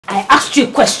I asked you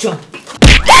a question.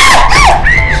 Stupid.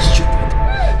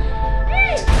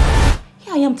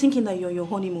 Here I am thinking that you're on your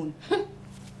honeymoon.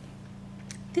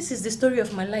 This is the story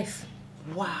of my life.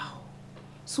 Wow.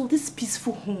 So this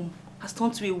peaceful home has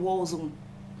turned to a war zone.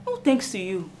 No thanks to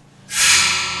you.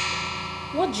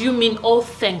 What do you mean, all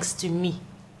thanks to me?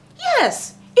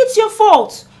 Yes, it's your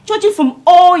fault. Judging from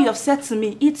all you've said to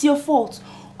me, it's your fault.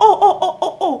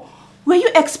 Oh. Were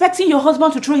you expecting your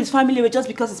husband to throw his family away just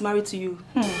because he's married to you?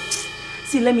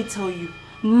 See, let me tell you.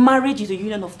 Marriage is a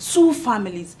union of two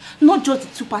families, not just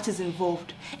the two parties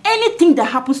involved. Anything that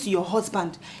happens to your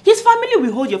husband, his family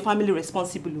will hold your family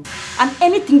responsible. And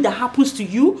anything that happens to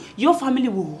you, your family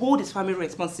will hold his family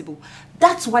responsible.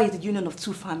 That's why it's a union of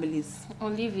two families.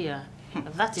 Olivia,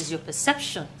 that is your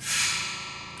perception.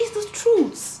 It's the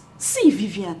truth. See,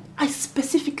 Vivian, I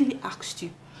specifically asked you,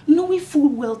 knowing full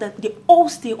well that they all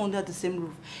stay under the same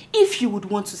roof, if you would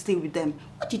want to stay with them.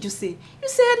 What did you say? You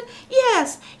said,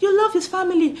 yes, you love his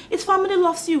family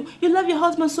loves you, you love your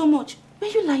husband so much. Were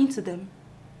you lying to them?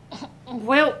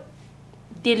 Well,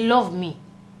 they love me.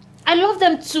 I love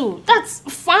them too. That's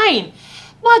fine.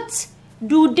 But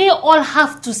do they all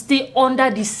have to stay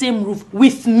under the same roof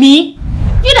with me?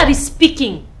 You that is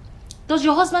speaking. Does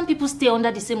your husband people stay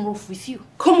under the same roof with you?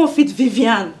 Come off it,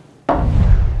 Vivian.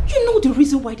 You know the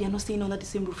reason why they are not staying under the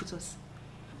same roof with us.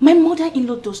 My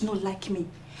mother-in-law does not like me.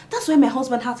 That's why my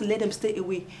husband had to let them stay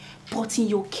away. But in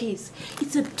your case,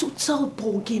 it's a total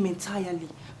ball game entirely.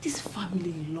 This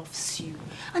family loves you.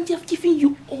 And they have given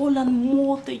you all and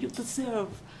more than you deserve.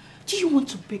 Do you want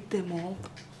to break them up?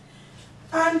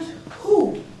 And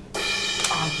who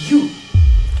are you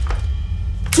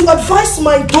to advise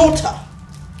my daughter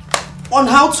on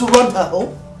how to run her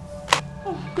home?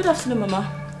 Oh, good afternoon,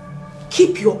 Mama.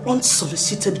 Keep your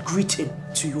unsolicited greeting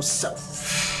to yourself.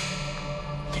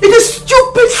 It is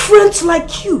stupid friends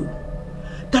like you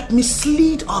that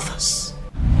mislead others.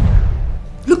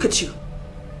 Look at you.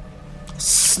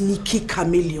 Sneaky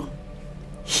chameleon.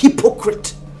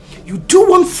 Hypocrite. You do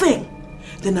one thing,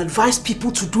 then advise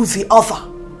people to do the other.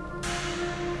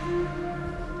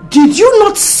 Did you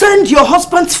not send your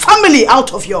husband's family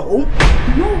out of your home?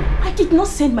 No, I did not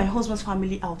send my husband's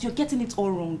family out. You're getting it all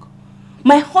wrong.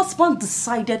 My husband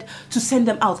decided to send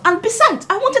them out. And besides,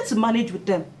 I wanted to manage with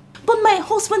them. But my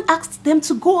husband asked them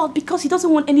to go out because he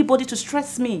doesn't want anybody to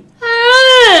stress me.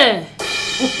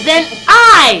 Then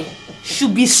I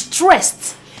should be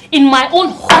stressed in my own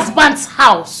husband's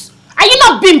house. Are you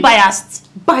not being biased?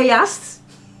 Biased?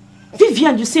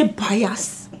 Vivian, you say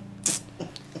biased?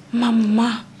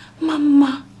 Mama,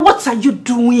 what are you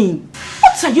doing?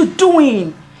 What are you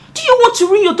doing? Do you want to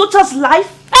ruin your daughter's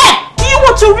life? Do you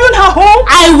want to ruin her home?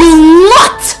 I will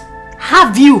not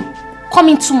have you come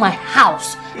into my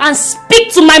house and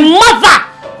speak to my mother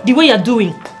the way you're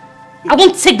doing. I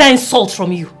won't take that insult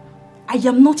from you. I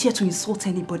am not here to insult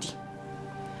anybody.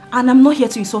 And I'm not here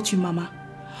to insult you, Mama.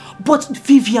 But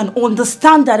Vivian,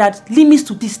 understand that there are limits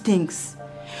to these things.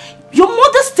 Your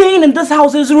mother staying in this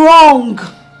house is wrong.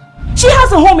 She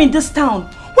has a home in this town.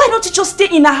 Why don't you just stay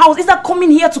in her house instead of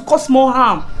coming here to cause more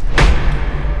harm?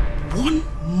 One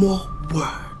more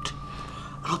word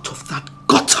out of that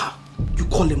gutter you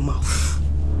call a mouth,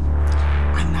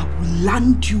 and I will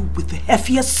land you with the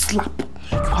heaviest slap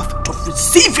you have thought of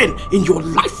receiving in your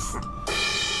life.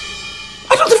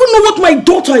 I don't even know what my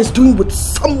daughter is doing with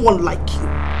someone like you.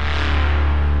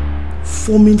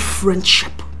 Forming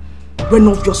friendship when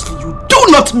obviously you do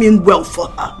not mean well for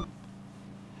her.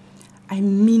 I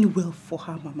mean well for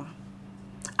her, Mama.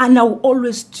 And I will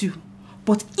always do.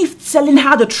 But if telling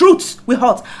her the truth will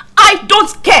hurt, I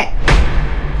don't care.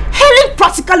 Helen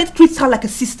practically treats her like a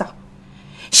sister.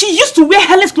 She used to wear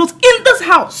Helen's clothes in this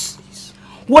house.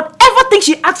 Whatever thing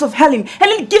she asks of Helen,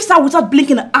 Helen gives her without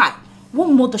blinking an eye. What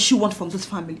more does she want from this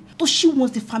family? Does she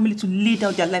want the family to lay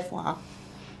down their life for her?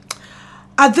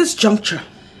 At this juncture,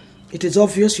 it is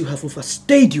obvious you have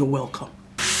overstayed your welcome.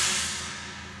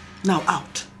 Now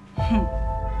out.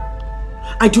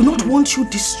 I do not want you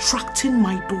distracting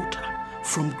my daughter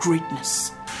from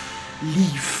greatness.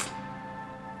 Leave.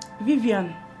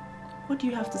 Vivian, what do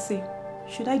you have to say?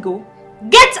 Should I go?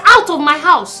 Get out of my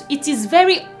house. It is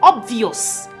very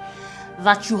obvious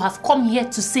that you have come here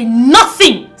to say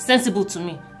nothing sensible to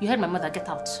me. You heard my mother. Get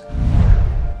out.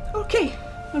 Okay.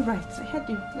 All right. I heard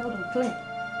you loud and clear.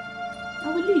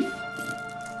 I will leave.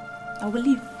 I will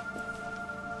leave.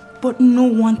 But know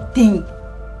one thing.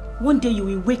 One day you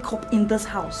will wake up in this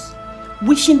house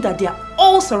wishing that they are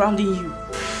all surrounding you.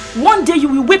 One day you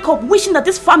will wake up wishing that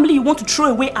this family you want to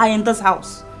throw away are in this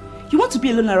house. You want to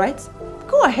be alone, right?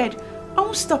 Go ahead. I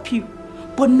won't stop you.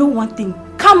 But know one thing.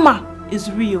 Karma is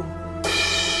real.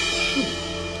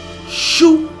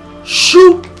 Shoo!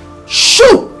 Shoo!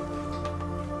 Shoo!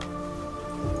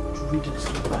 Reading is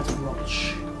bad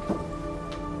rubbish.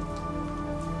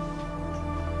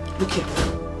 Look here.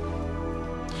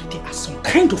 There are some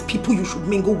kind of people you should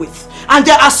mingle with, and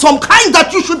there are some kind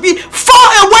that you should be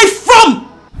far away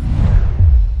from.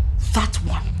 That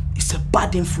one is a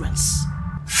bad influence.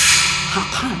 Her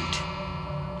kind,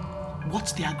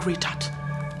 what they are great at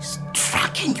is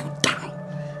tracking you down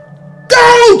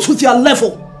to their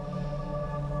level.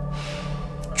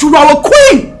 You are a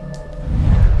queen.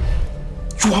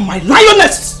 You are my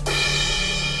lioness.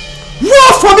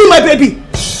 Roar for me, my baby.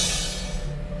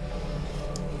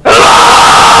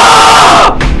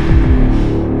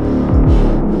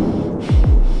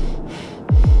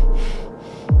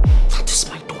 That is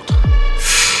my daughter.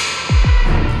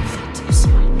 That is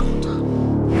my daughter.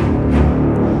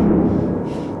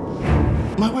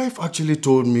 My wife actually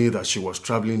told me that she was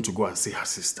traveling to go and see her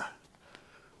sister,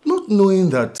 not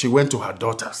knowing that she went to her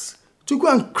daughter's to go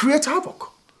and create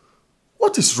havoc.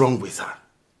 What is wrong with her?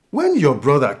 When your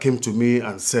brother came to me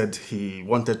and said he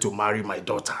wanted to marry my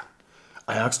daughter,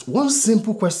 I asked one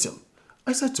simple question.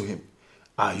 I said to him,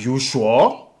 "Are you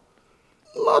sure?"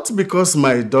 Not because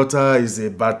my daughter is a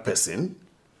bad person,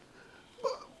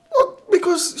 but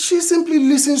because she simply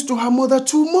listens to her mother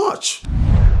too much.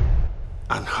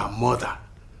 And her mother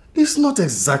is not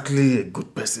exactly a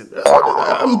good person.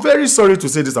 I'm very sorry to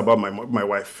say this about my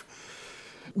wife.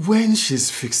 When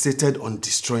she's fixated on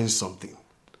destroying something,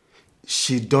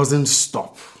 she doesn't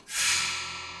stop.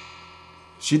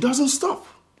 She doesn't stop.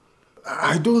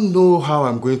 I don't know how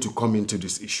I'm going to come into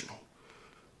this issue.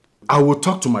 I will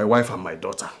talk to my wife and my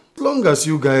daughter. As long as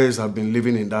you guys have been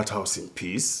living in that house in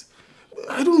peace,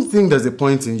 I don't think there's a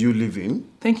point in you leaving.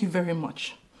 Thank you very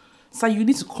much. Sir, you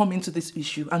need to come into this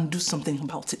issue and do something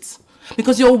about it.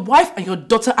 Because your wife and your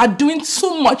daughter are doing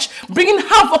too much, bringing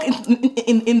havoc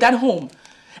in that home.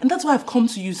 And that's why I've come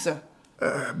to you, sir.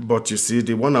 But you see,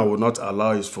 the one I will not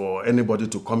allow is for anybody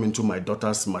to come into my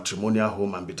daughter's matrimonial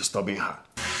home and be disturbing her.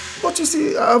 But you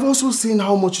see, I've also seen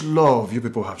how much love you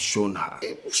people have shown her.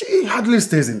 She hardly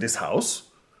stays in this house.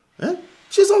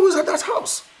 She's always at that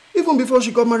house, even before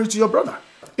she got married to your brother.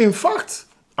 In fact,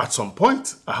 at some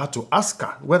point, I had to ask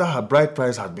her whether her bride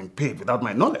price had been paid without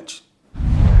my knowledge.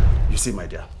 You see, my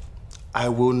dear, I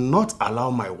will not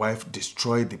allow my wife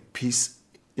destroy the peace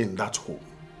in that home.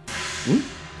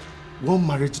 One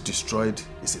marriage destroyed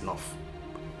is enough.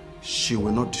 She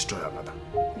will not destroy another.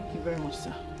 Thank you very much,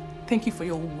 sir. Thank you for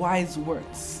your wise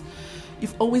words.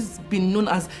 You've always been known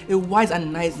as a wise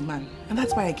and nice man. And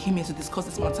that's why I came here to discuss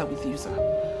this matter with you, sir.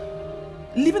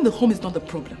 Leaving the home is not the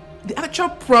problem. The actual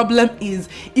problem is,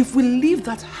 if we leave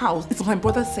that house, is my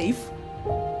brother safe?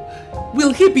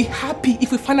 Will he be happy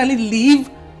if we finally leave?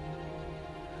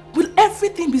 Will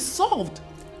everything be solved?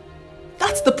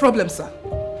 That's the problem, sir.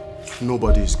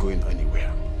 Nobody is going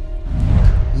anywhere.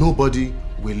 Nobody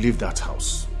will leave that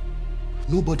house.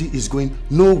 Nobody is going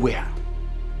nowhere.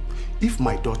 If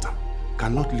my daughter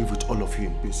cannot live with all of you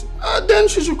in peace, then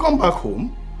she should come back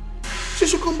home. She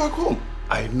should come back home.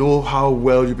 I know how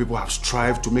well you people have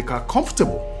strived to make her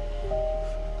comfortable.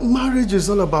 Marriage is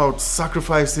all about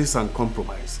sacrifices and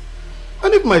compromise.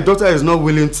 And if my daughter is not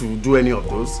willing to do any of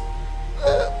those,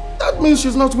 that means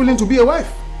she's not willing to be a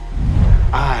wife.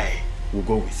 I will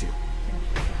go with you.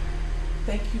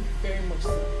 Thank you very much,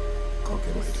 sir.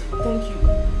 Okay, my dear. Thank you.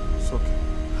 It's okay.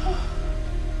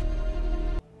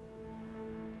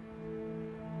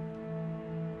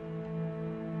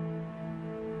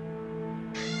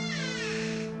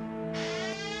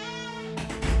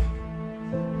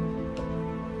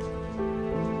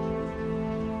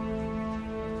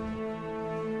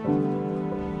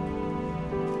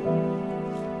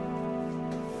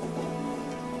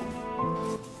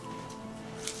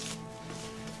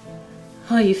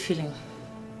 How are you feeling?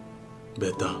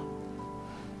 Better.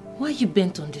 Why are you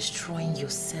bent on destroying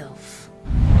yourself?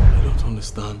 I don't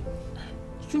understand.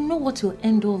 You know what will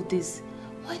end all this.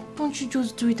 Why don't you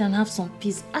just do it and have some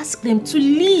peace? Ask them to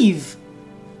leave.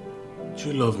 Do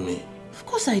you love me? Of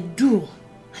course I do.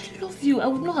 I love you. I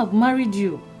would not have married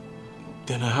you.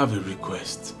 Then I have a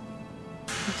request.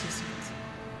 What is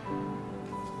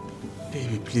it?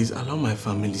 Baby, please allow my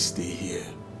family stay here.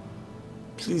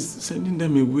 Please, sending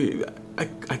them away.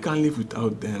 I can't live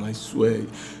without them, I swear.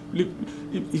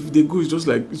 If they go, it's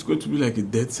going to be like a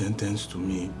death sentence to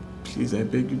me. Please, I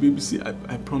beg you, baby. See,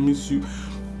 I promise you,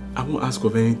 I won't ask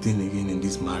of anything again in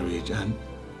this marriage. And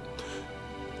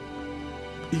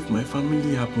if my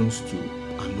family happens to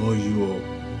annoy you or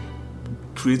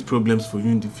create problems for you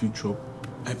in the future,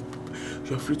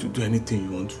 you're free to do anything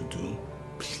you want to do.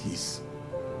 Please.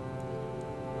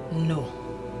 No.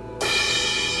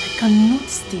 cannot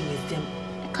stay with them.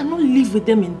 I cannot live with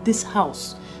them in this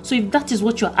house. So if that is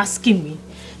what you're asking me,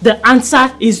 the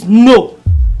answer is no.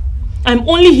 I'm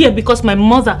only here because my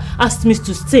mother asked me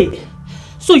to stay.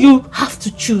 So you have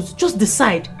to choose. Just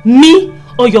decide. Me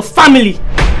or your family.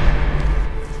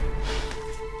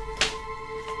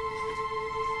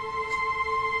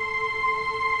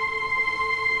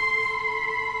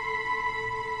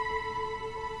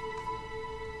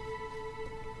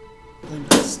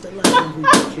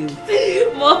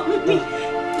 Mommy,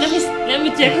 let me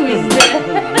check who is there.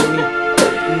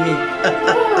 Me.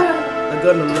 I'm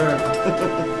gonna learn.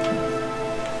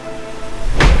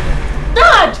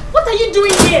 Dad, what are you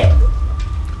doing here?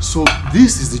 So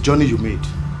this is the journey you made.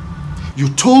 You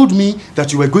told me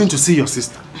that you were going to see your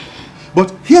sister.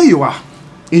 But here you are,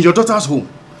 in your daughter's home,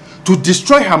 to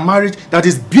destroy her marriage that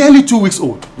is barely 2 weeks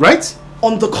old, right?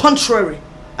 On the contrary,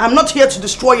 I'm not here to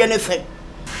destroy anything.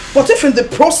 But if in the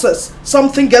process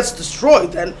something gets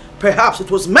destroyed, then perhaps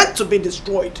it was meant to be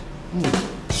destroyed.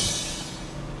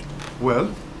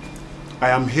 Well,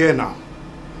 I am here now.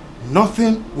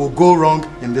 Nothing will go wrong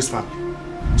in this family.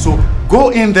 So go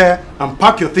in there and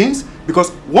pack your things,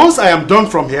 because once I am done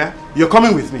from here, you're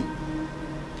coming with me.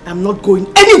 I'm not going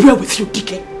anywhere with you,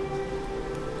 DK.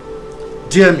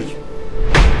 Dear me.